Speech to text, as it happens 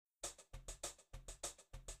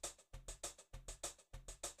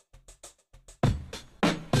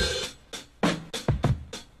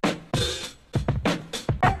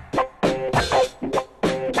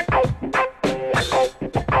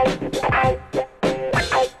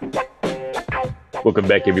Welcome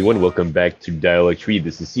back, everyone. Welcome back to Dialogue Tree.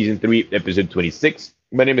 This is season 3, episode 26.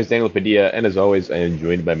 My name is Daniel Padilla, and as always, I am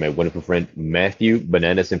joined by my wonderful friend Matthew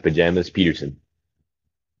Bananas and Pajamas Peterson.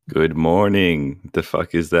 Good morning. The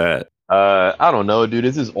fuck is that? I don't know, dude.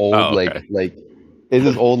 This is old, Oh, okay. is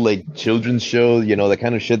this old children's show? The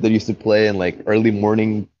kind of shit that used to play in like early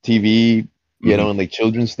morning TV, hmm in like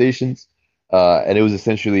children's stations. And it was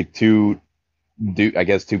essentially two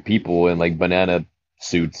people in like banana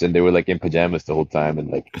suits, and they were like in pajamas the whole time, and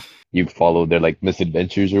like you followed their like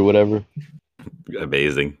misadventures or whatever.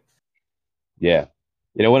 Amazing. Yeah.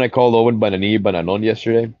 When I called Owen Banani Bananon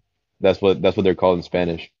yesterday, that's what they're called in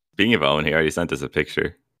Spanish. Speaking of Owen, he already sent us a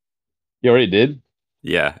picture. You already did?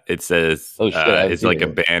 Yeah, it says Oh shit, I haven't it's seen like it a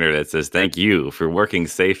yet. banner that says "Thank you for working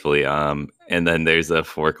safely." And then there's a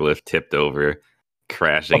forklift tipped over,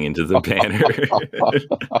 crashing into the banner.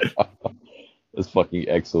 That's fucking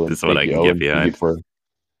excellent. This is what Thank I you, can get Owen. behind.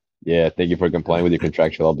 Thank you for complying with your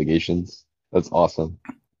contractual obligations. That's awesome.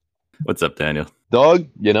 What's up, Daniel? Dog,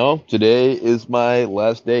 today is my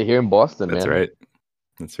last day here in Boston, That's man. right.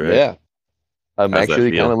 That's right. Yeah. I'm How's that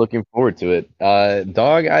actually kind feel? of looking forward to it.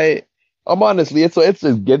 Dog, I'm honestly,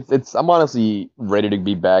 I'm honestly ready to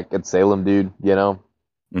be back at Salem, dude.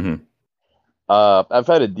 hmm I've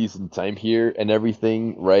had a decent time here and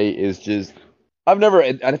everything, right? It's just I've never,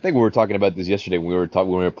 and I think we were talking about this yesterday when we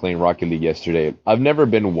were playing Rocket League yesterday. I've never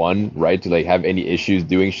been one, right, to like have any issues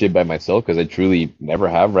doing shit by myself because I truly never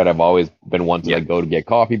have, right? I've always been one to Yeah. like go to get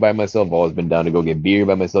coffee by myself. I've always been down to go get beer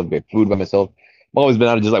by myself, get food by myself. I've always been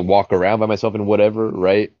out to just like walk around by myself and whatever,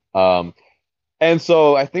 right? And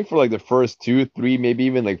so I think for like the first 2, 3, maybe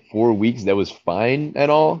even like 4 weeks, that was fine and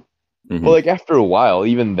all. But hmm like after a while,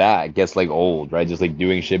 even that gets like old, right? Just like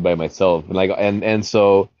doing shit by myself. And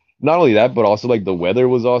so not only that, but also like the weather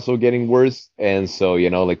was also getting worse. And so,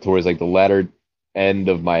 like towards like the latter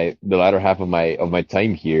half of my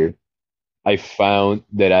time here, I found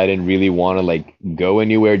that I didn't really want to like go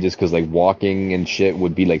anywhere just because like walking and shit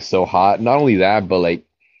would be like so hot. Not only that, but like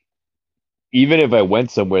even if I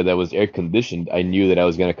went somewhere that was air conditioned, I knew that I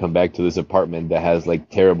was gonna come back to this apartment that has like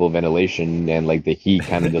terrible ventilation and like the heat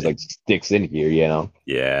kind of just like sticks in here.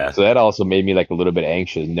 Yeah. So that also made me like a little bit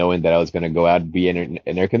anxious, knowing that I was gonna go out and be in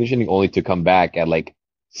air conditioning only to come back at like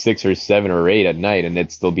 6 or 7 or 8 at night and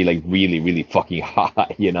it'd still be like really, really fucking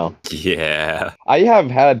hot. Yeah. I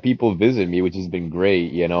have had people visit me, which has been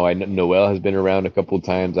great. Noel has been around a couple of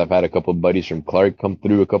times. I've had a couple of buddies from Clark come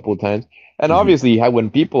through a couple of times. And hmm obviously, when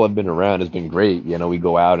people have been around, it's been great. We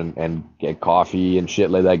go out and get coffee and shit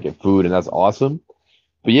like that, get food, and that's awesome.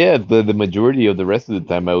 But yeah, the majority of the rest of the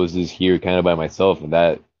time, I was just here kind of by myself, and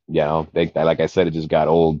like I said, it just got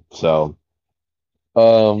old. So, Yeah,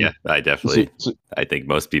 um, I so, definitely. so I think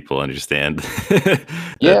most people understand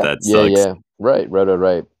yeah, that yeah, sucks. yeah.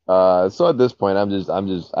 Right. So at this point, I've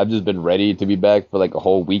just been ready to be back for like a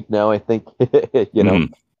whole week now, I think. You know. hmm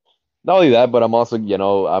Not only that, but I'm also,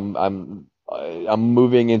 I'm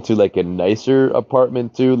moving into like a nicer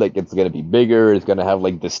apartment too. Like it's gonna be bigger. It's gonna have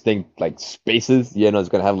like distinct like spaces. It's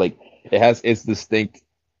gonna have like it has its distinct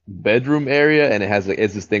bedroom area and it has like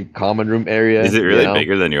its distinct common room Is area. it really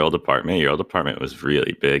bigger than your old apartment? Your old apartment was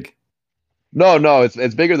really big. No,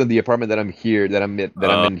 it's bigger than the apartment that I'm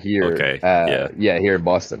Oh, in here. okay. Yeah. Yeah, here in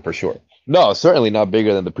Boston for sure. No, certainly not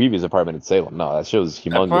bigger than the previous apartment in Salem. No, that show's That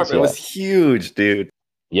humongous. apartment Yeah. was huge, dude.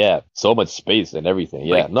 Yeah, so much space and everything.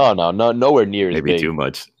 Yeah. Like No, nowhere near as maybe too big.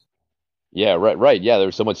 much. Yeah, right. Yeah,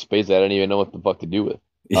 there's so much space that I don't even know what the fuck to do with.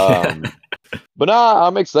 Yeah. Um, but nah,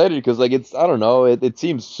 I'm excited because like I don't know, it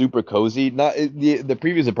seems super cozy. Not the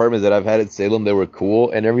previous apartments that I've had at Salem, they were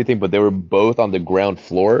cool and everything, but they were both on the ground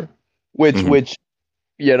floor, which hmm which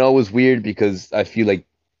was weird because I feel like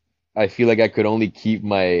I could only keep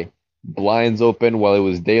my blinds open while it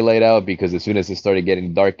was daylight out because as soon as it started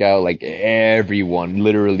getting dark out, like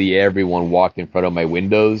literally everyone walked in front of my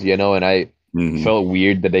windows, and I hmm felt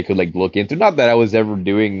weird that they could like look into. Not that I was ever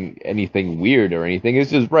doing anything weird or anything. It's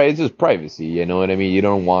just right. It's just privacy. You know what I mean? You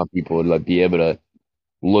don't want people to like be able to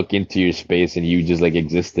look into your space and you just like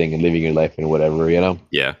existing and living your life and whatever.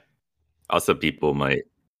 Yeah. Also, people might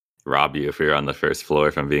rob you if you're on the first floor,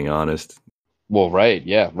 if I'm being honest. Well, right,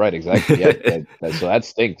 yeah, right, exactly, yeah. So that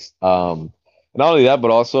stinks. Not only that, but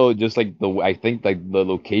also just like I think like the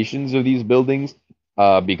locations of these buildings,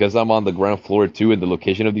 because I'm on the ground floor too, and the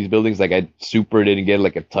location of these buildings, like I super didn't get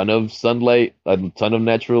like a ton of sunlight, a ton of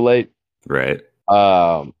natural light. Right.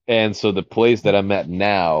 And so the place that I'm at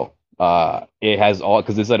now, it has all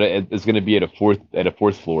because it's gonna be at a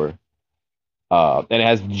fourth floor, and it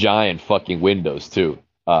has giant fucking windows too.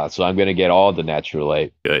 So I'm gonna get all the natural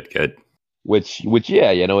light. Good. Good. which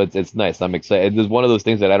yeah, it's nice. I'm excited. It's one of those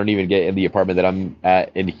things that I don't even get in the apartment that I'm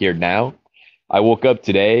at in here now. I woke up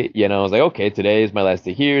today, I was like, okay, today is my last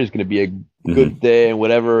day here. It's gonna be a Hmm. good day and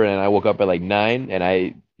whatever. And I woke up at like 9 and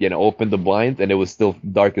I, opened the blinds and it was still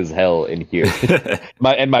dark as hell in here.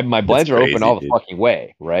 My It's blinds are open crazy, all the dude. fucking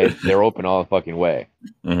way, right? They're open all the fucking way.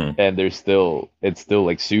 Hmm. And it's still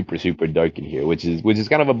like super, super dark in here, which is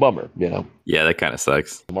kind of a bummer. Yeah, that kind of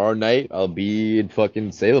sucks. Tomorrow night I'll be in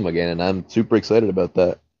fucking Salem again, and I'm super excited about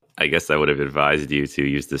that. I guess I would have advised you to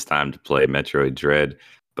use this time to play Metroid Dread,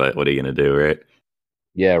 but what are you gonna do, right?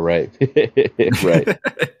 Yeah, right.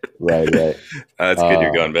 Right, right. That's good. You're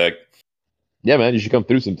Uh, going back. yeah, man, you should come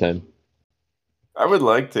through sometime. I would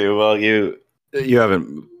like to. Well, you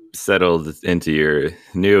haven't settled into your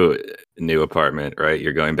new apartment, right?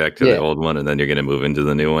 You're going back to the Yeah. old one, and then you're gonna move into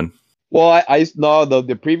the new one. Well, I no,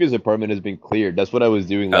 the previous apartment has been cleared. That's what I was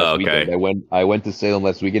doing last Oh, weekend. okay. I went to Salem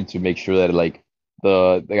last weekend to make sure that like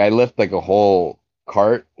I left like a whole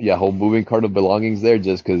cart, yeah, whole moving cart of belongings there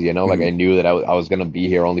just because like I Mhm. knew that I was gonna be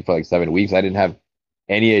here only for like 7 weeks. I didn't have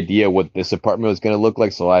any idea what this apartment was gonna look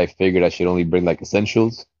like, so I figured I should only bring like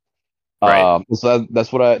essentials. Right. So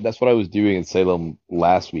that's what I was doing in Salem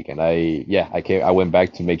last weekend. I went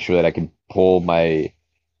back to make sure that I could pull my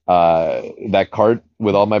that cart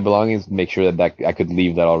with all my belongings, make sure that I could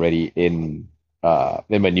leave that already in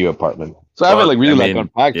my new apartment. So I haven't Well, like I really like mean,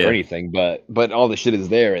 unpacked or yeah, anything, but all the shit is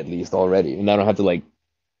there at least already, and I don't have to like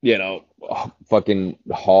fucking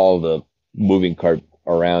haul the moving cart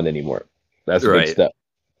around anymore. That's a big right. step.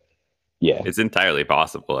 Yeah. It's entirely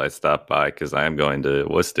possible I stopped by because I am going to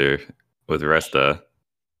Worcester with Resta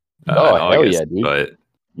in Oh hell August, yeah, dude. but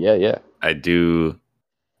Yeah, yeah. I do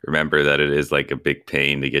remember that it is like a big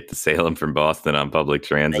pain to get to Salem from Boston on public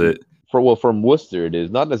From transit. from Worcester it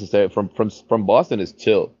is not necessarily from Boston is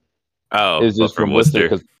chill. Oh, It's but just from from Worcester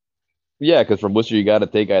Worcester. because yeah, because from Worcester you got to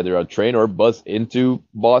take either a train or bus into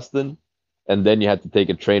Boston, and then you have to take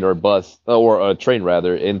a train or bus or a train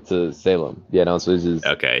rather into Salem. So it's just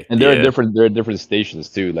Okay, and yeah. there are different stations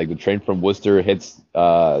too. Like the train from Worcester hits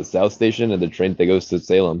South Station, and the train that goes to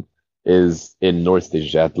Salem is in North Station.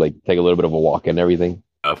 You have to like take a little bit of a walk and everything.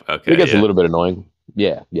 Oh, It okay, gets a yeah. little bit annoying.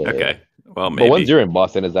 Yeah. Okay. Well, But once maybe. you're in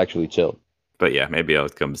Boston, it's actually chill. But yeah, maybe I'll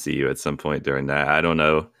come see you at some point during that. I don't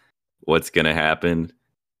know what's gonna happen.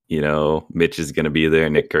 Mitch is gonna be there,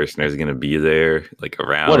 Nick Kirshner is gonna be there, like What in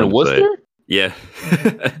around, but Worcester? yeah.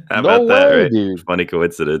 How No about that, way, right? dude. Funny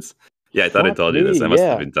coincidence. Yeah, I thought I Fuck told you me. this. I must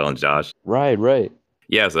have Yeah. been telling Josh. Right.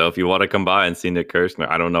 Yeah, so if you want to come by and see Nick Kirshner,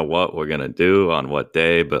 I don't know what we're gonna do on what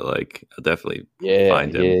day, but like I'll definitely Yeah,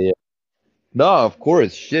 find him. yeah. No, of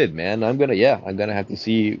course, shit, man. I'm gonna have to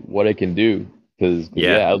see what I can do because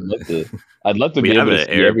Yeah. yeah, I'd love to We be have able to an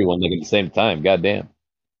see air everyone like at the same time. God damn.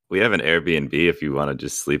 we have an Airbnb if you want to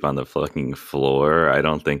just sleep on the fucking floor. I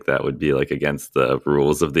don't think that would be like against the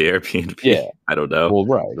rules of the Airbnb. Yeah. I don't know. Well,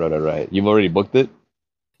 right. You've already booked it?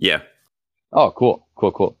 Yeah, Oh, cool.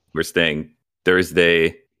 we're staying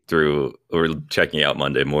Thursday through. We're checking out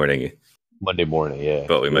Monday morning, Monday morning, yeah.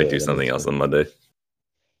 but we might Yeah, do that something makes else sense. on Monday.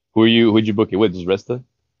 Who'd you book it with? Just Resta?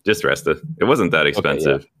 Just Resta. It wasn't that Okay, yeah.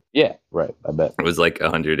 expensive. Yeah, right. I bet. It was like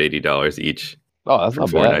 $180 each Oh, that's for not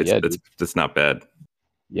four bad. nights. Yeah, That's dude. that's not bad.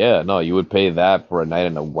 Yeah, no, you would pay that for a night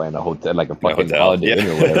in a hotel, like a In a fucking hotel, Holiday yeah. Inn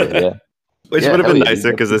or whatever. Yeah. Which Yeah, would have hell been yeah, dude. nicer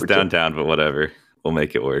That's because it's super chill. downtown, but whatever. We'll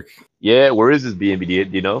make it work. Yeah, where is this B&B? Do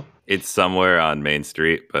you know? It's somewhere on Main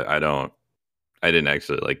Street, but I didn't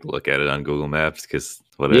actually like look at it on Google Maps because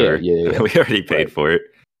Yeah, whatever. yeah. We already Right. paid for it.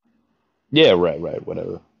 Yeah, right.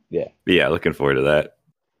 Whatever. Yeah. But yeah, looking forward to that.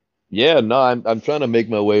 Yeah, no, I'm trying to make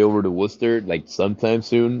my way over to Worcester like sometime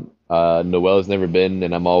soon. Noelle's never been,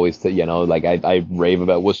 and I'm always like I rave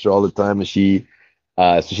about Worcester all the time, and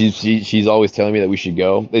so she's always telling me that we should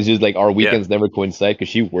go. It's just like our Yeah. weekends never coincide because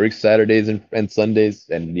she works Saturdays and Sundays,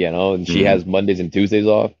 and she Hmm. has Mondays and Tuesdays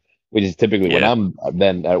off, which is typically when Yeah. I'm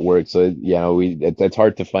then at work. So it's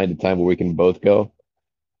hard to find a time where we can both go.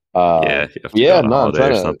 Yeah. You have to go Yeah, on a no, I'm holiday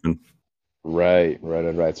trying or to. something. Right.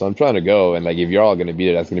 So I'm trying to go, and like if you're all gonna be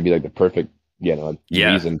there, that's gonna be like the perfect, Yeah,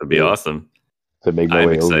 reason it'd be awesome. to make my I'm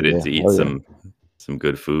way over. excited Yeah, to eat hell yeah. some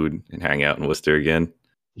good food and hang out in Worcester again.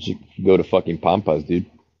 You should go to fucking Pampas, dude.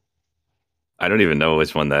 I don't even know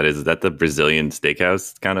which one that is. Is that the Brazilian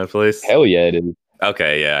steakhouse kind of place? Hell yeah, it is.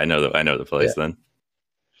 Okay, yeah, I know the Yeah, place then.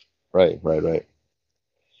 right.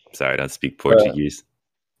 Sorry, I don't speak Uh, Portuguese.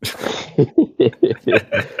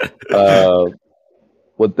 uh,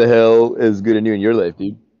 what the hell is good in you in your life,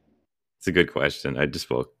 dude? It's a good question. Well,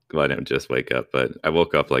 I didn't just wake up, but I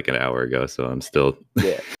woke up like an hour ago, so I'm still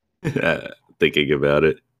Yeah, thinking about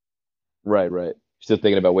it. right. Still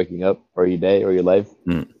thinking about waking up or your day or your life?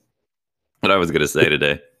 Mm. what I was gonna say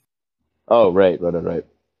today. Oh, right.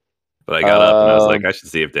 But I got up and I was like, Um, I should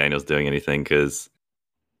see if Daniel's doing anything because,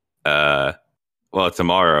 uh, well,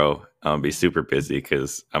 tomorrow I'll be super busy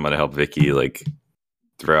because I'm gonna help Vicky like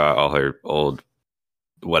throw out all her old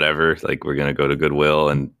whatever. Like we're gonna go to Goodwill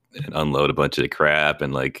and unload a bunch of crap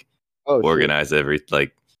and like oh shit. organize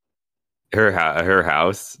like her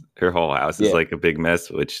whole house is Yeah, like a big mess,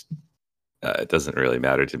 which it doesn't really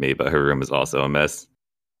matter to me. But her room is also a mess,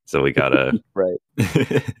 so we gotta right. we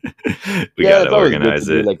Yeah, gotta it's always good to organize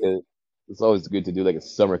do it. like a. It's always good to do like a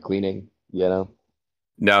summer cleaning. You know.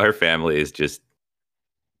 Now her family is just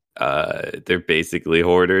they're basically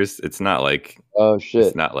hoarders. Oh It's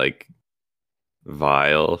shit. not like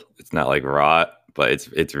vile. It's not like rot, but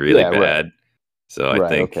it's really Yeah. Right. bad. So I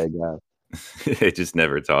Right. Okay. think Got it. they just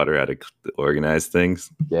never taught her how to organize things.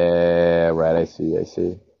 Yeah. Right. I see. I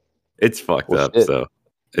see. It's fucked Well, up. shit. So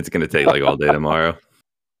it's gonna take like all day tomorrow.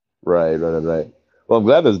 Right. Well, I'm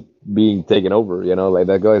glad that's being taken over. You know, like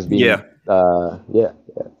that guy's Yeah. being. Yeah,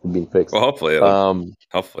 being Well, fixed.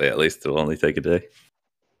 hopefully at least it'll only take a day.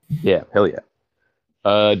 Yeah. Hell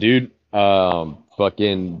yeah. Dude,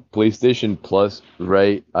 fucking PlayStation Plus,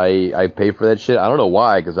 right? I pay for that shit. I don't know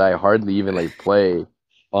why, because I hardly even like play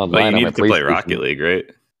But you online on my needed to play Rocket PlayStation. League, right?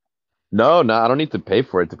 No, I don't need to pay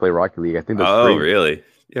for it to play Rocket League. I think that's Oh, free. really?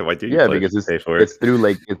 Yeah. Why do you Yeah, play because it's pay for it? it's through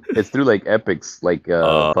like it's through like Epic's like fucking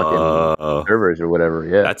Oh, servers or whatever.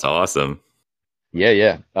 Yeah. that's awesome.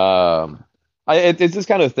 Yeah. It's this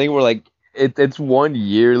kind of thing where like it's one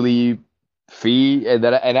yearly fee, and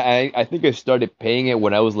I think I started paying it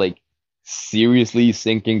when I was like seriously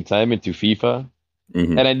sinking time into FIFA,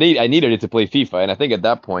 Hmm. and I needed it to play FIFA, and I think at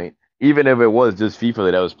that point, even if it was just FIFA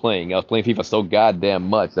that I was playing FIFA so goddamn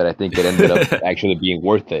much that I think it ended up actually being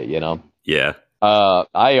worth it, you know. Yeah.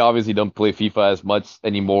 I obviously don't play FIFA as much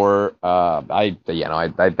anymore. I You don't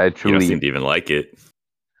seem truly to even like it.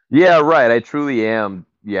 yeah, right. I truly am,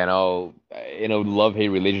 in a love-hate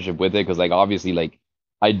relationship with it because, like, obviously, like,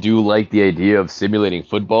 I do like the idea of simulating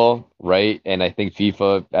football, right? And I think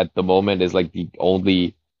FIFA at the moment is like the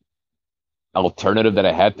only alternative that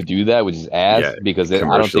I have to do that, which is ass Yeah. because I don't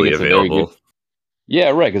think Commercially it's a very good. available. Yeah,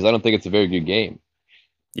 right. Because I don't think it's a very good game.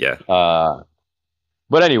 Yeah. Uh,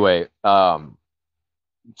 but anyway,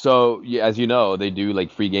 so yeah, as you know, they do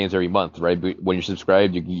like free games every month, right? But when you're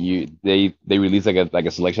subscribed, they release like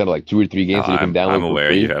a selection of like two or three No, games that you can I'm download for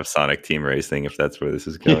aware you free. have Sonic Team Racing if that's where this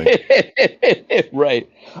is going. Right.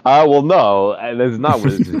 Well, no, that's not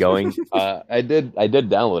where this is going. I did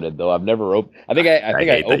download it though. I've never opened. I I think I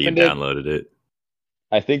hate that you opened it. downloaded it.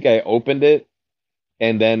 I think I opened it,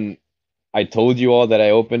 and then I told you all that I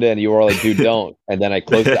opened it, and you were all like, "Dude, don't." And then I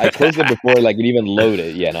closed it before like it even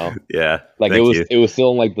loaded. You know, Yeah. like Thank you. it was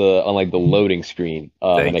still on like the loading screen.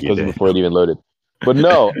 And I Thank you, closed it before Daniel. it even loaded. But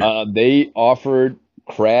no, they offered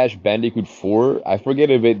Crash Bandicoot 4. I forget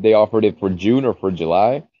if they offered it for June or for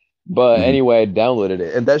July. But Mhm. anyway, I downloaded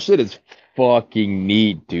it. And that shit is fucking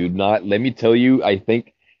neat, dude. Not let me tell you, I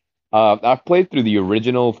think I've played through the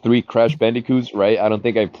original three Crash Bandicoots, right? I don't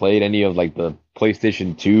think I played any of like the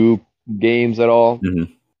PlayStation 2 games at all.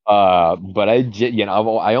 Mhm. But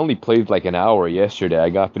I only played like an hour yesterday. I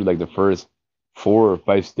got through like the first 4 or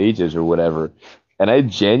 5 stages or whatever, and I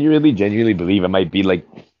genuinely believe it might be like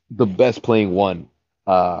the best playing one,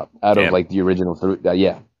 out of Damn. like the original three.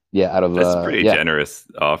 Yeah, out of That's a pretty yeah, generous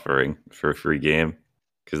offering for a free game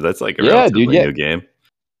because that's like a yeah, dude, relatively yeah. new game.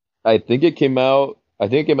 I think it came out in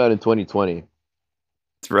 2020.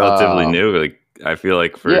 It's relatively Um, new. Like I feel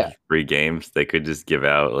like for yeah, free games, they could just give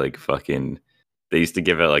out like fucking. They used to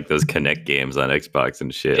give out like those Connect games on Xbox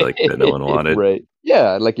and shit, like that no one wanted. right.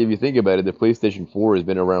 Yeah, like if you think about it, the PlayStation 4 has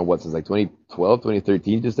been around what since like 2012,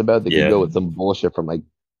 2013, just about. They could Yeah, go with some bullshit from like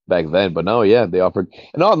back then, but no, yeah, they offered,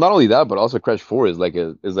 and not only that, but also Crash 4 is like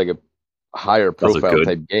a higher it's also profile good.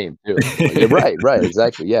 type game too. Yeah, right,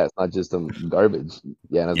 exactly. Yeah, it's not just some garbage.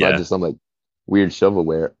 Yeah, and it's not Yeah, just some like weird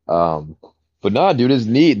shovelware. But nah, dude, it's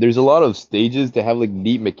neat. There's a lot of stages to have like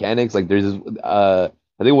neat mechanics. Like there's this, I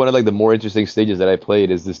think one of like the more interesting stages that I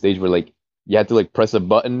played is the stage where like you have to like press a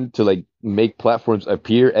button to like make platforms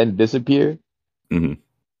appear and disappear, hmm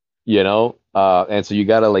you know? And so you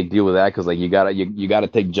gotta like deal with that because like you gotta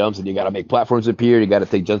take jumps and you gotta make platforms appear. You gotta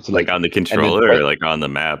take jumps to like like on the and then controller press. or like on the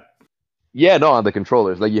map. Yeah, no, on the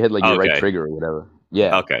controllers, like you hit like your right Okay, trigger or whatever.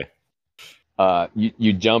 Yeah. okay,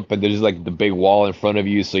 You jump and there's like the big wall in front of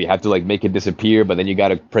you, so you have to like make it disappear, but then you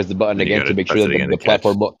gotta press the button then you again got to to make press sure it that again to the catch.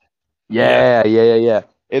 platform. Yeah, Yeah.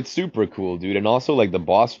 It's super cool, dude. And also like the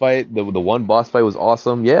boss fight, the one boss fight was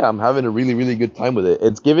awesome. Yeah, I'm having a really good time with it.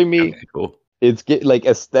 It's giving me okay, cool. it's get like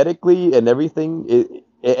aesthetically and everything.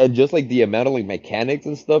 and just like the amount of like mechanics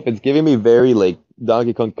and stuff, it's giving me very like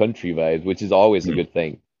Donkey Kong Country vibes, which is always a Hmm. good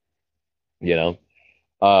thing, you know.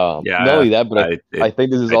 Not Yeah, only that, but I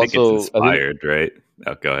think this is I think it's also I think inspired, right?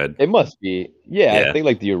 Oh, go ahead. it must be. Yeah, I Yeah, think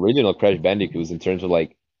like the original Crash Bandicoots in terms of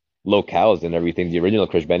like locales and everything, the original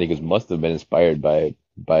Crash Bandicoots must have been inspired by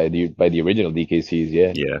the original DKCs,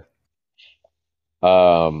 yeah. yeah.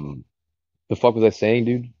 Um, the fuck was I saying,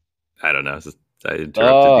 dude? I don't know. I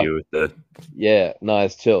interrupted Uh you with the. yeah, no,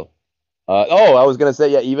 it's chill. Oh, I was gonna say,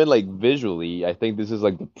 yeah, even like visually, I think this is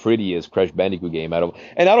like the prettiest Crash Bandicoot game out of,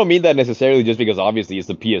 and I don't mean that necessarily just because obviously it's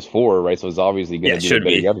the PS4, right? So it's obviously Yeah, gonna it give it should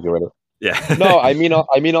better be. graphics or whatever. Yeah. No, I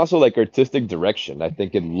mean also like artistic direction. I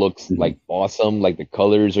think it looks Mhm. like awesome. Like the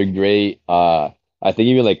colors are great. I think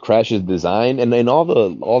even like Crash's design and all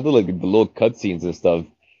the like the little cutscenes and stuff.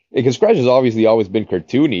 Because Crash has obviously always been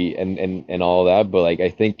cartoony and all that, but like I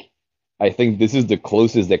think this is the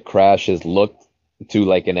closest that Crash has looked to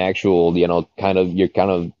like an actual, you know, kind of your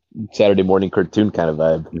kind of Saturday morning cartoon kind of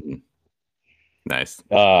vibe. Mhm. Nice.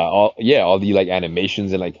 All yeah, all the like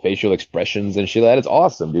animations and like facial expressions and shit. That is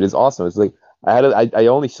awesome, dude. It's awesome. It's like I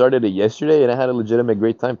only started it yesterday and I had a legitimate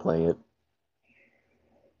great time playing it.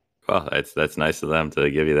 Well, that's nice of them to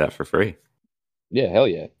give you that for free. Yeah, hell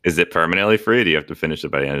yeah. Is it permanently free? Or do you have to finish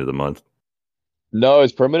it by the end of the month? No,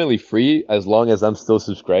 it's permanently free as long as I'm still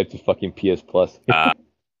subscribed to fucking PS Plus. Uh,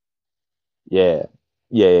 Yeah.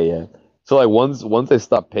 Yeah. So like once I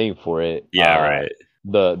stop paying for it, yeah, right.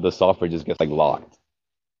 the software just gets like locked.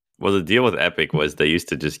 Well, the deal with Epic was they used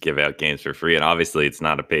to just give out games for free, and obviously it's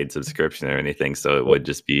not a paid subscription or anything, so it would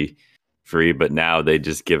just be free. But now they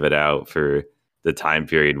just give it out for the time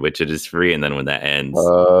period which it is free, and then when that ends, it's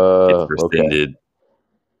Okay. rescinded.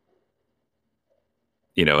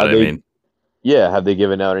 You know what Have I they mean? have they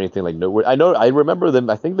given out anything like no? I know I remember them.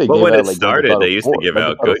 I think they Well, gave when out it like started, they used to give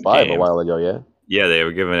Grand Theft out Auto good 5 a games. while ago, yeah. Yeah, they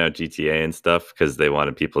were giving out GTA and stuff because they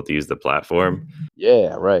wanted people to use the platform.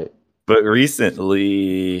 Yeah, right. But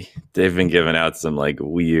recently, they've been giving out some like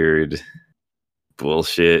weird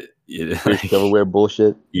bullshit. Weird shovelware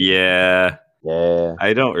bullshit. Yeah, Yeah.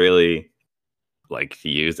 I don't really like to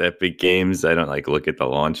use Epic Games. I don't like look at the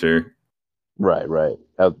launcher. Right.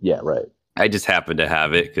 Yeah, right. I just happen to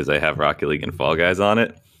have it because I have Rocket League and Fall Guys on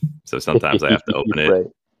it. So sometimes I have to open it. Right.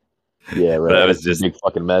 Yeah, But right. And it's a big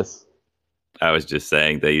fucking mess. I was just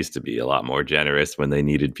saying they used to be a lot more generous when they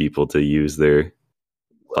needed people to use their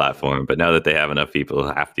platform. But now that they have enough people who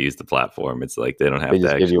have to use the platform, it's like they don't They have to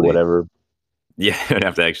just give you actually, whatever. yeah, they don't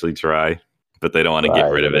have to actually try. But they don't want to get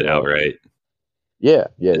Right, rid of it whatever. outright. It Yeah.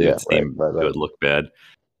 would seem it Right. would look bad.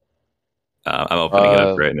 I'm opening it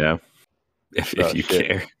up Uh, right now. If oh you shit.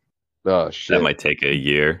 care, Oh that shit. might take a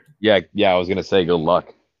year. Yeah, I was gonna say good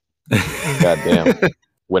luck. God damn.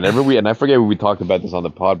 Whenever we and I forget when we talked about this on the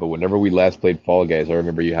pod, but whenever we last played Fall Guys, I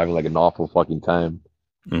remember you having like an awful fucking time.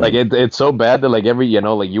 Like Mhm. it's so bad that like every you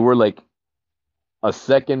know, like you were like a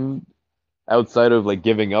second outside of like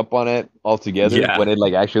giving up on it altogether Yeah, when it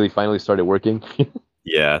like actually finally started working.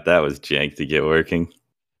 yeah, that was jank to get working.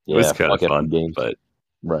 It was Yeah, kind of fuck Epic fun, Games. but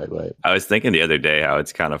Right. I was thinking the other day how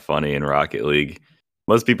it's kind of funny in Rocket League.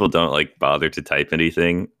 Most people don't like bother to type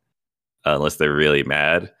anything unless they're really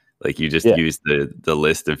mad. Like you just Yeah, use the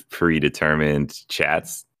list of predetermined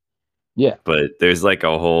chats, yeah. but there's like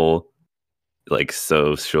a whole like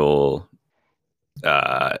social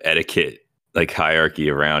etiquette like hierarchy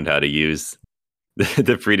around how to use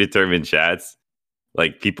the predetermined chats.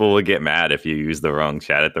 Like people will get mad if you use the wrong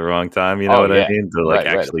chat at the wrong time. You know Oh what I yeah. mean? They'll like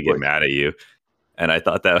Right, of actually get course. mad at you. And I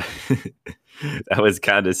thought that that was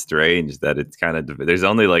kind of strange. That it's kind of there's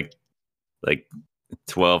only like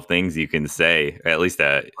 12 things you can say, at least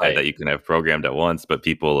that Right. you can have programmed at once. But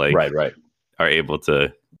people like Right. are able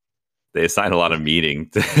to they assign a lot of meaning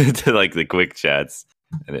to like the quick chats,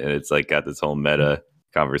 and it's like got this whole meta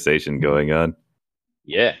conversation going on.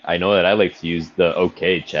 Yeah, I know that I like to use the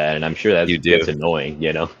OK chat, and I'm sure that You gets do, annoying,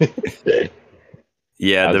 you know?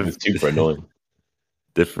 yeah. That's just super annoying.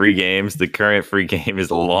 The free games, the current free game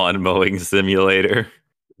is Lawn Mowing Simulator.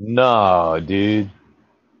 No, dude.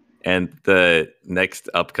 And the next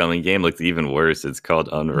upcoming game looks even worse. It's called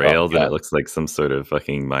Oh Unrailed, and it God. looks like some sort of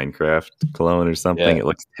fucking Minecraft clone or something. Yeah. It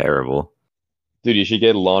looks terrible. Dude, you should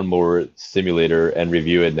get Lawnmower Simulator and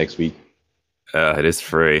review it next week. It is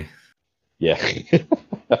free. Yeah.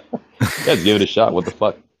 Yeah, just give it a shot. What the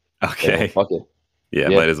fuck? You know, Okay. fuck it. Yeah,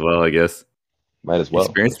 Yeah, might as well, I guess. might as well.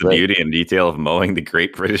 Experience That's the right. beauty and detail of mowing the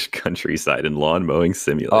great British countryside in Lawn Mowing Oh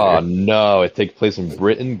Simulator. no, it takes place in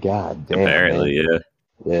Britain. God damn, Apparently, man. yeah.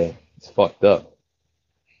 Yeah, it's fucked up.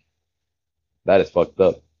 That is fucked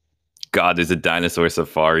up. God, there's a dinosaur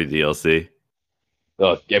safari DLC.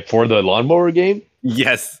 Yeah, for the lawnmower game?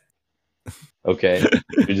 Yes, Okay.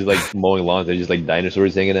 You're just like mowing lawns. They're just like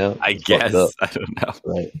dinosaurs hanging out. I It's fucked up. guess. I don't know.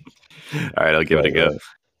 Right. All right, I'll give it a Right. go.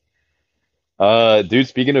 Right. Dude,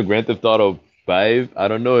 speaking of Grand Theft Auto 5, I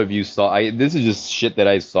don't know if you saw this is just shit that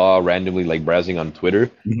I saw randomly like browsing on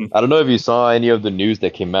Twitter. Mhm. I don't know if you saw any of the news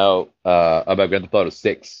that came out about Grand Theft Auto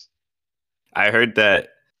 6. I heard that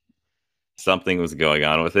something was going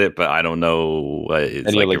on with it, but I don't know what it's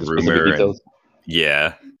Any of like like a the specific rumor. And details?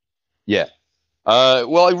 yeah, Yeah.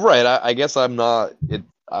 Well, right. I guess I'm not it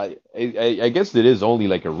I guess it is only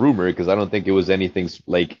like a rumor because I don't think it was anything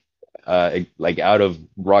like out of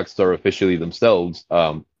Rockstar officially themselves.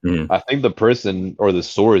 Mhm. I think the person or the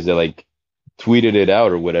source that like tweeted it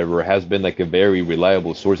out or whatever has been like a very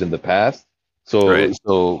reliable source in the past. So Right.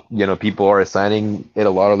 so people are assigning it a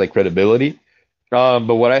lot of like credibility.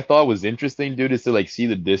 But what I thought was interesting, dude, is to like see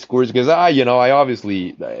the discourse because I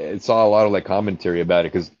obviously saw a lot of like commentary about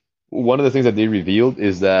it because one of the things that they revealed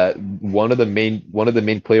is that one of the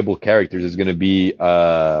main playable characters is going to be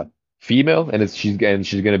female and she's going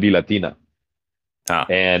to be Latina. Ah,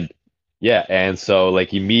 And yeah, and so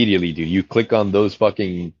like immediately, dude, you click on those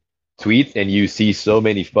fucking tweets and you see so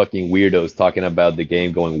many fucking weirdos talking about the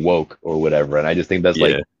game going woke or whatever. And I just think that's yeah.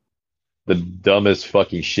 like the dumbest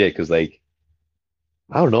fucking shit because like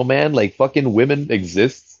I don't know, man. Like fucking women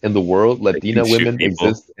exist in the world. They can Latina shoot women people.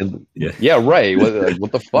 exist in Yeah, yeah, right.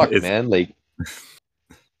 What the fuck, it's man? Like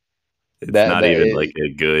it's that not that even like a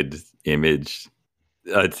good image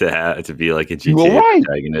to be like a well, GTA right,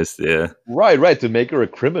 protagonist. Yeah, right. To make her a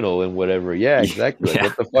criminal and whatever. Yeah, exactly. Like yeah,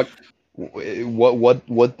 what the fuck?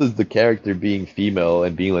 What does the character being female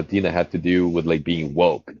and being Latina have to do with like being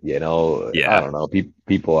woke? I yeah. don't know.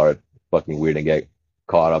 People are fucking weird and get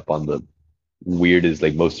caught up on the weirdest,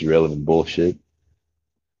 like most irrelevant bullshit.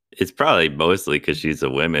 It's probably mostly because she's a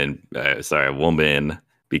woman. Sorry, a woman.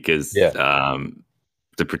 Because Yeah,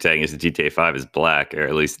 the protagonist of GTA 5 is black, or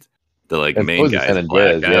at least the like and main so is the guy San is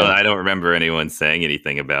black. Andreas. I don't. Yeah, I don't remember anyone saying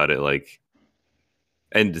anything about it. Like,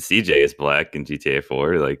 and the CJ is black in GTA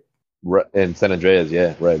 4. Like, and San Andreas.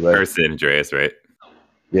 Yeah, right. or San Andreas, right?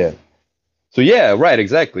 Yeah. So yeah, right,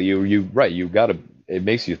 exactly. You right. You gotta. It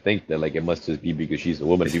makes you think that like it must just be because she's a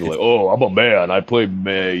woman. And people are like, oh, I'm a man. I play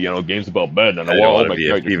games about men, and I I want don't all want to my be a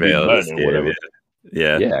characters to be female in men this and game. whatever.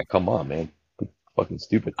 Yeah, yeah. Yeah, come on, man. Fucking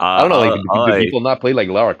stupid. I don't know. Like, All do I people not play like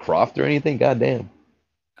Lara Croft or anything? God damn.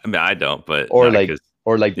 I mean, I don't, but Or not like, because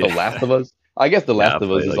or like The yeah, Last of Us. I guess The yeah. I Last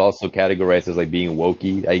of Us play is like also categorized as like being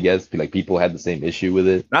wokey. I guess like people had the same issue with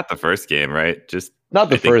it. not the first game, right? Just Not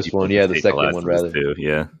the I think first people one. Yeah, just the hate The second Last one of Us rather. too.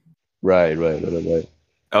 Yeah. Right.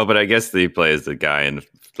 Oh, but I guess they play as the guy in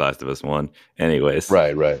Last of Us One. Anyways,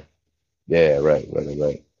 Right. Yeah, right.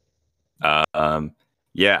 uh, um,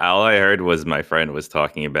 yeah. All I heard was my friend was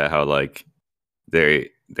talking about how like they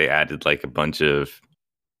added like a bunch of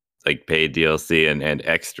like paid DLC and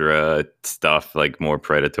extra stuff, like more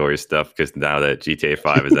predatory stuff, because now that GTA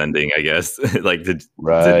 5 is ending, I guess, like to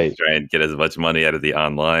Right. try and get as much money out of the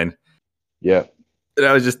online. Yeah. And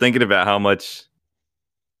I was just thinking about how much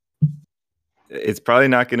it's probably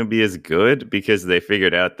not going to be as good because they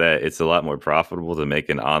figured out that it's a lot more profitable to make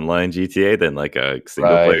an online GTA than like a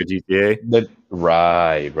single player Right. GTA.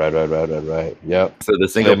 Right. Yep. So the So they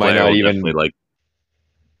single might player not will definitely even, like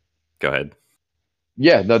go ahead.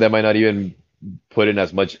 yeah, no, they might not even put in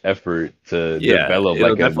as much effort to Yeah, develop it'll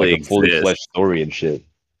like definitely a fully exist, fleshed story and shit.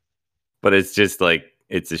 but it's just like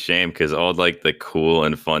it's a shame because all like the cool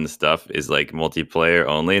and fun stuff is like multiplayer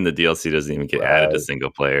only, and the DLC doesn't even get added to Right.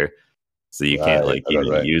 single player, so you can't like even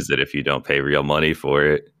Right. use it if you don't pay real money for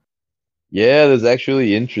it. Yeah, that's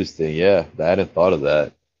actually interesting. Yeah, I hadn't thought of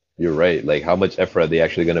that. You're right. Like, how much effort are they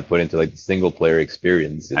actually going to put into like the single player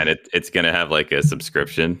experience? And And it's gonna have like a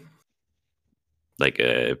subscription, like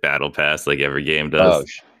a battle pass, like every game oh,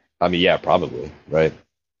 does. I mean, yeah, probably. Right.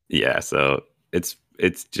 Yeah, so it's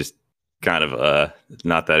just kind of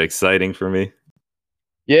not that exciting for me.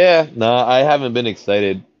 Yeah, no, I haven't been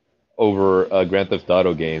excited over a Grand Theft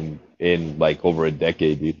Auto game in like over a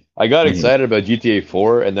decade, dude. I got Mhm. excited about GTA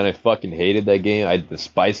 4 and then I fucking hated that game. I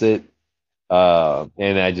despise it.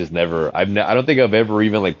 And I just never I don't think I've ever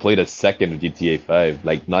even like played a second of GTA 5.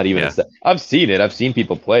 Like not even a Yeah, sec. I've seen it. I've seen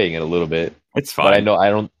people playing it a little bit, it's but fine. I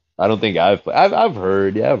don't think I've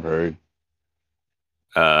heard. Yeah, I've heard.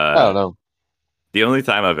 I Uh, don't know. the only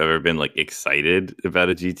time I've ever been like excited about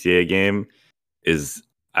a GTA game is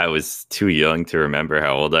I was too young to remember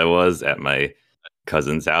how old I was at my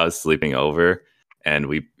cousin's house sleeping over, and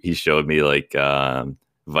we he showed me like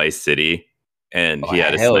Vice City, and Oh he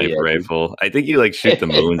had a hell sniper yeah, dude. rifle. I think you like shoot the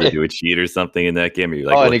moons or do a cheat or something in that game, or you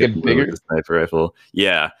like Oh, and it look at gets the moon with bigger? a sniper rifle.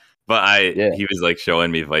 Yeah, But Yeah, he was like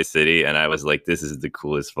showing me Vice City, and I was like, "This is the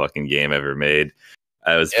coolest fucking game ever made."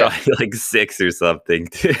 I was yeah, probably like 6 or something.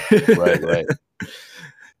 right, right.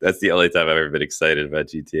 That's the only time I've ever been excited about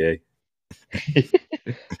GTA.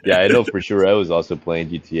 Yeah, I know for sure. I was also playing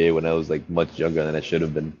GTA when I was like much younger than I should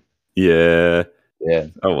have been. Yeah. Yeah,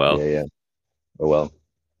 Oh yeah, well. yeah. Oh well.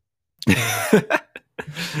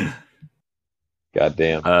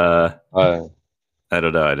 Goddamn. uh, Uh, I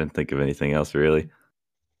don't know. I didn't think of anything else really.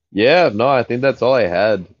 yeah, no, I think that's all I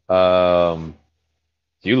had. Do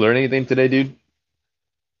you learn anything today, dude?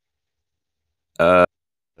 Uh,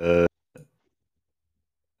 uh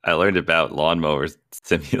I learned about Lawnmower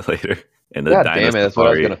Simulator and the God Dino damn it, that's what I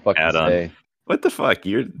was gonna Safari fucking add-on. say. What the fuck?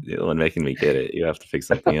 You're the one making me get it. You have to fix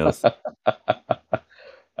something else.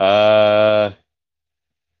 uh,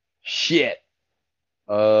 shit.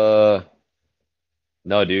 Uh,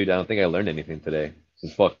 no, dude, I don't think I learned anything today.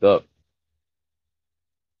 This is fucked up.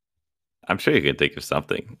 I'm sure you can think of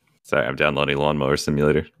something. Sorry, I'm downloading Lawnmower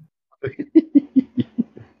Simulator.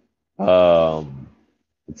 Um,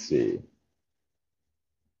 let's see.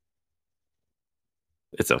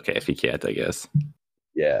 It's okay if you can't, I guess.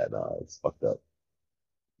 Yeah, no, it's fucked up.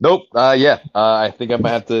 Nope. Yeah. I think I might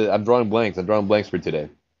have to. I'm drawing blanks. I'm drawing blanks for today.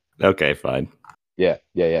 Okay, fine. Yeah,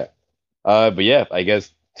 yeah, yeah. But yeah, I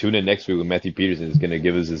guess tune in next week when Matthew Peterson is gonna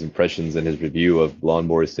give us his impressions and his review of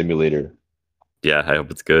Lawnmower Simulator. Yeah, I hope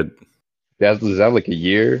it's good. Does that have like a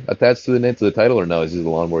year attached to the name to the title or no? It's just a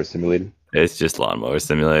Lawnmower Simulator. It's just Lawnmower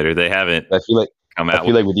Simulator. They haven't I feel like come I out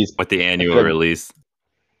feel like with these with the I annual feel like release.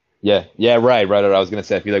 yeah, yeah, right. I was gonna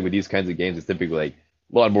say I feel like with these kinds of games it's typically like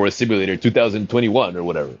Lawnmower Simulator 2021 or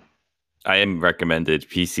whatever. I am recommended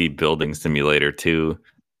PC Building Simulator 2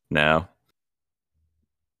 now.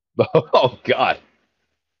 Oh God.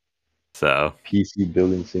 So, PC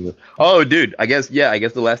building single. Oh, dude, I guess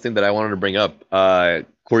the last thing that I wanted to bring up,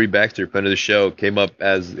 Corey Baxter, friend of the show, came up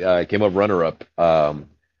runner up oh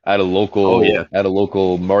yeah, at a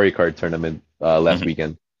local Mario Kart tournament last Mhm.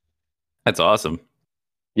 weekend. That's awesome.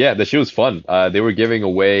 Yeah, the shit was fun. They were giving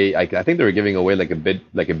away, I think they were giving away like a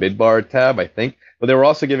bid bar tab, I think, but they were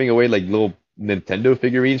also giving away like little Nintendo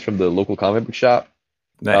figurines from the local comic book shop.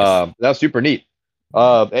 Nice. That was super neat.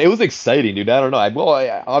 It was exciting, dude. I don't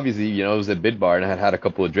know. Obviously, you know, it was a bid bar, and I had had a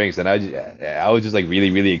couple of drinks, and I was just like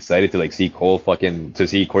really, really excited to like see to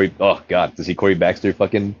see Corey. Oh God, to see Corey Baxter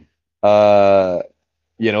fucking, uh,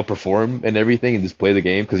 you know, perform and everything, and just play the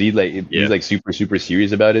game because he's Yeah. like super, super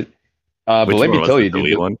serious about it. But Which let one me was tell it? you, The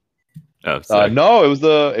dude. Wii one? Oh, sorry. No,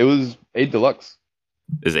 it was 8 Deluxe.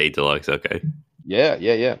 Is 8 Deluxe okay? Yeah,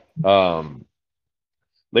 yeah, yeah.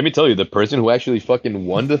 Let me tell you, the person who actually fucking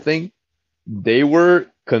won the thing. They were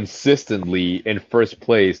consistently in first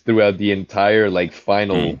place throughout the entire like Hmm.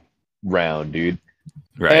 final round, dude.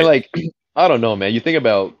 And Right. like I don't know, man. You think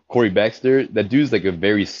about Corey Baxter, that dude's like a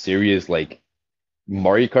very serious like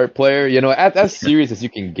Mario Kart player, you know, as serious as you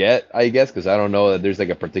can get, I guess, because I don't know that there's like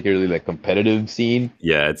a particularly like competitive scene.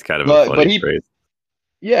 Yeah, it's kind of a funny But he phrase.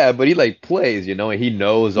 yeah, but he like plays, you know, and he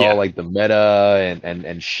knows all Yeah. like the meta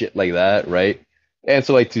and shit like that, right? And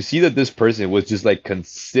so like to see that this person was just like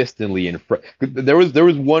consistently in front. There was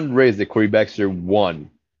one race that Corey Baxter won,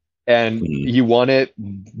 and Mhm. he won it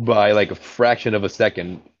by like a fraction of a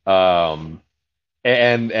second. And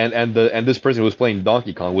this person who was playing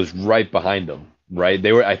Donkey Kong was right behind them, right?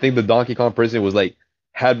 They were I think the Donkey Kong person was like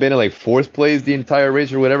had been in like fourth place the entire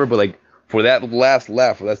race or whatever, but like for that last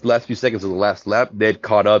few seconds of the last lap, they had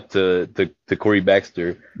caught up to Corey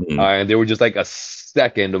Baxter, Mhm. and they were just like a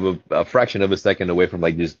fraction of a second away from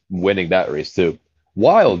like just winning that race too.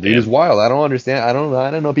 Wild, dude, Damn. is wild. I don't understand. I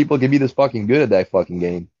don't know people can be this fucking good at that fucking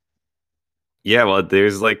game. Yeah, well,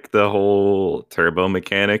 there's like the whole turbo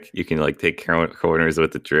mechanic. You can like take corners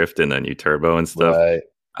with the drift and then you turbo and stuff. Right,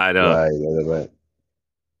 I don't. right.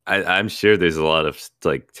 I'm sure there's a lot of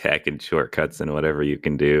like tech and shortcuts and whatever you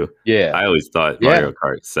can do. Yeah, I always thought yeah, Mario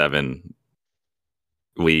Kart 7,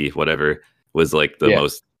 Wii, whatever, was like the yeah.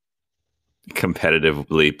 most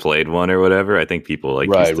competitively played one or whatever. I think people like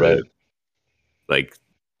Right, used to right. like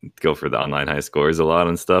go for the online high scores a lot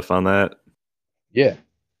and stuff on that, Yeah.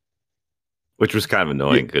 which was kind of Yeah,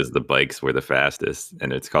 annoying because the bikes were the fastest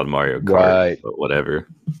and it's called Mario Kart, right. but whatever.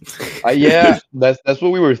 Yeah, that's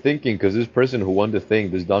what we were thinking because this person who won the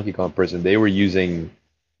thing, this Donkey Kong person, they were using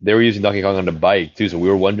Donkey Kong on the bike too. So we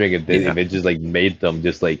were wondering Yeah. if it just like made them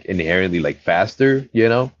just like inherently like faster, you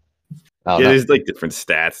know? I don't Yeah, know. there's like different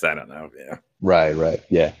stats. I don't know. Yeah. Right.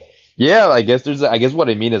 Yeah. Yeah, I guess what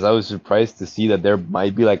I mean is I was surprised to see that there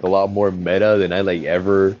might be like a lot more meta than I like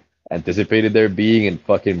ever anticipated there being in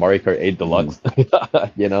fucking Mario Kart 8 Mhm.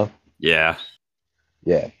 Deluxe. You know? Yeah.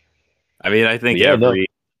 Yeah. I mean, I But think yeah, no.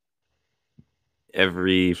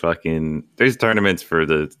 every fucking there's tournaments for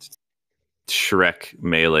the Shrek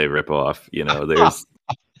Melee ripoff. You know, there's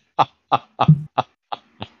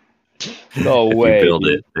No if you way, build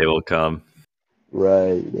dude. it, they will come.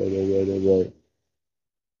 Right.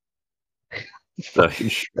 So Fucking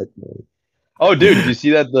Shrek, man. Oh, dude, did you see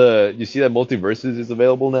that MultiVersus is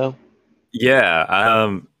available now? yeah,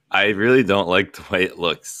 I really don't like the way it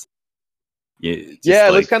looks. Yeah, Just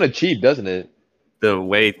it looks like kind of cheap, doesn't it? the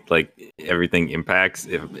way like everything impacts,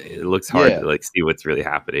 it looks hard to Yeah. like see what's really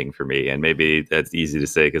happening for me. And maybe that's easy to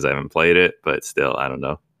say because I haven't played it, but still, I don't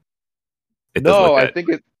know. It doesn't No, look I that think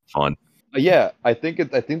it. fun. Yeah, I think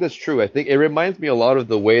that's true. I think it reminds me a lot of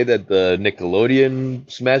the way that the Nickelodeon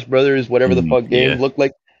Smash Brothers, whatever the fuck game, Yeah, looked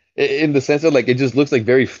like, in the sense of like it just looks like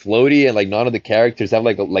very floaty and like none of the characters have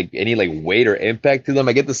like any like weight or impact to them.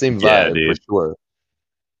 I get the same yeah, vibe for dude. sure.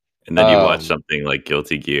 And then you watch Um. something like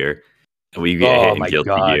Guilty Gear, and when you get Oh hit in my Guilty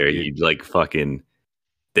God, Gear, dude. you like fucking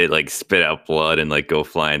they like spit out blood and like go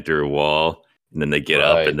flying through a wall, and then they get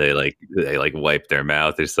up Right. and they wipe their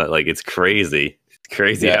mouth or something. Like it's crazy. It's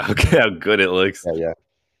crazy Yeah. how good it looks. Yeah.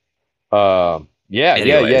 Yeah.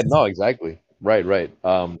 Anyways, No, exactly. Right.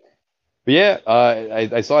 But yeah,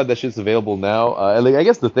 I saw that shit's available now. Like I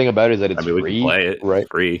guess the thing about it is that I it's mean we can free, play it right?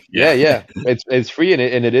 free. Yeah, Yeah. yeah. It's free and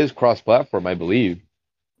it is cross-platform, I believe.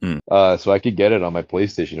 Hmm. So I could get it on my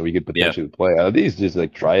PlayStation and we could Yeah, potentially play. These just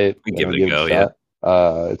like try it, we give it a give it a go. Yeah,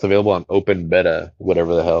 shot. It's available on open beta,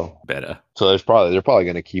 whatever the hell. better. So they're probably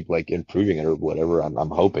gonna keep like improving it or whatever. I'm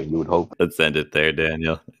hoping. You would hope. Let's end it there,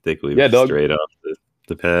 Daniel. I think we've Yeah, dog. strayed off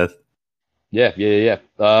the path. Yeah.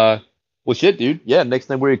 Well, shit, dude. Yeah, next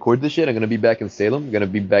time we record this shit, I'm gonna be back in Salem. I'm gonna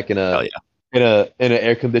be back in Hell a yeah. in an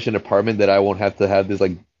air conditioned apartment that I won't have to have this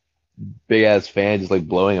like big ass fan just like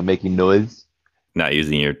blowing and making noise. Not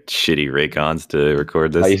using your shitty Raycons to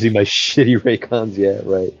record I this. using my shitty Raycons. Yeah,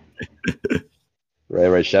 right.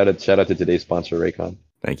 Right. Shout out to today's sponsor, Raycon.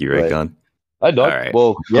 Thank you, Right. Raycon. Hi, All dog. right.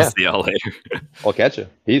 Well, We'll yeah, see y'all later. I'll catch you.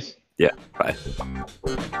 Peace. Yeah. Bye.